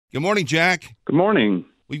Good morning, Jack. Good morning.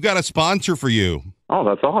 We've got a sponsor for you. Oh,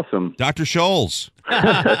 that's awesome. Dr. Scholes.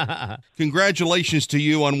 Congratulations to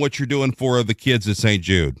you on what you're doing for the kids at St.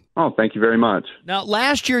 Jude. Oh, thank you very much. Now,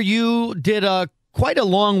 last year you did quite a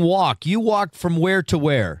long walk. You walked from where to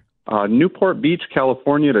where? Newport Beach,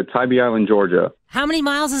 California to Tybee Island, Georgia. How many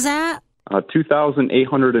miles is that?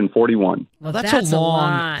 2,841. Well, that's a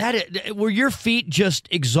long. lot. Were your feet just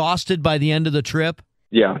exhausted by the end of the trip?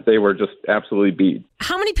 Yeah, they were just absolutely beat.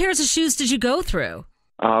 How many pairs of shoes did you go through?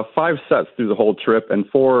 5 sets through the whole trip and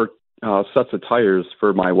 4 sets of tires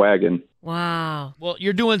for my wagon. Wow. Well,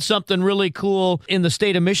 you're doing something really cool in the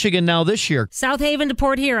state of Michigan now this year. South Haven to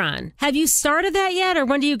Port Huron. Have you started that yet, or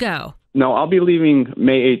when do you go? No, I'll be leaving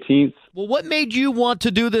May 18th. Well, what made you want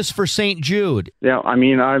to do this for St. Jude? Yeah, I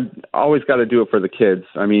mean, I've always got to do it for the kids.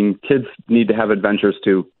 I mean, kids need to have adventures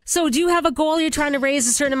too. So do you have a goal? You're trying to raise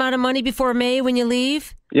a certain amount of money before May when you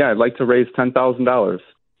leave? Yeah, I'd like to raise $10,000.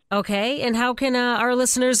 Okay, and how can our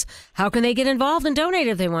listeners, how can they get involved and donate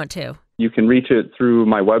if they want to? You can reach it through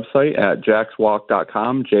my website at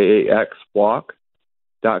jaxwalk.com,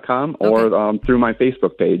 jaxwalk.com, or through my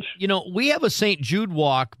Facebook page. You know, we have a St. Jude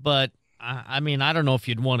walk, but I mean, I don't know if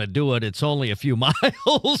you'd want to do it. It's only a few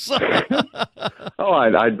miles. Oh,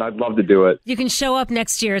 I'd love to do it. You can show up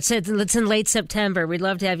next year. It's in late September. We'd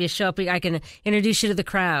love to have you show up. I can introduce you to the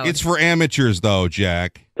crowd. It's for amateurs, though,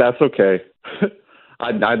 Jack. That's okay.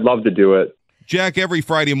 I'd love to do it. Jack, every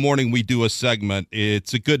Friday morning we do a segment.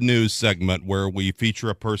 It's a good news segment where we feature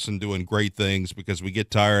a person doing great things because we get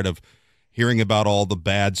tired of hearing about all the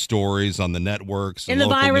bad stories on the networks and the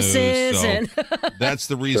local viruses. News. So that's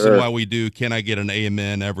the reason why we do Can I Get an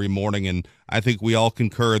Amen every morning, and I think we all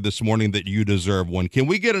concur this morning that you deserve one. Can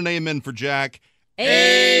we get an amen for Jack?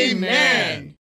 Amen.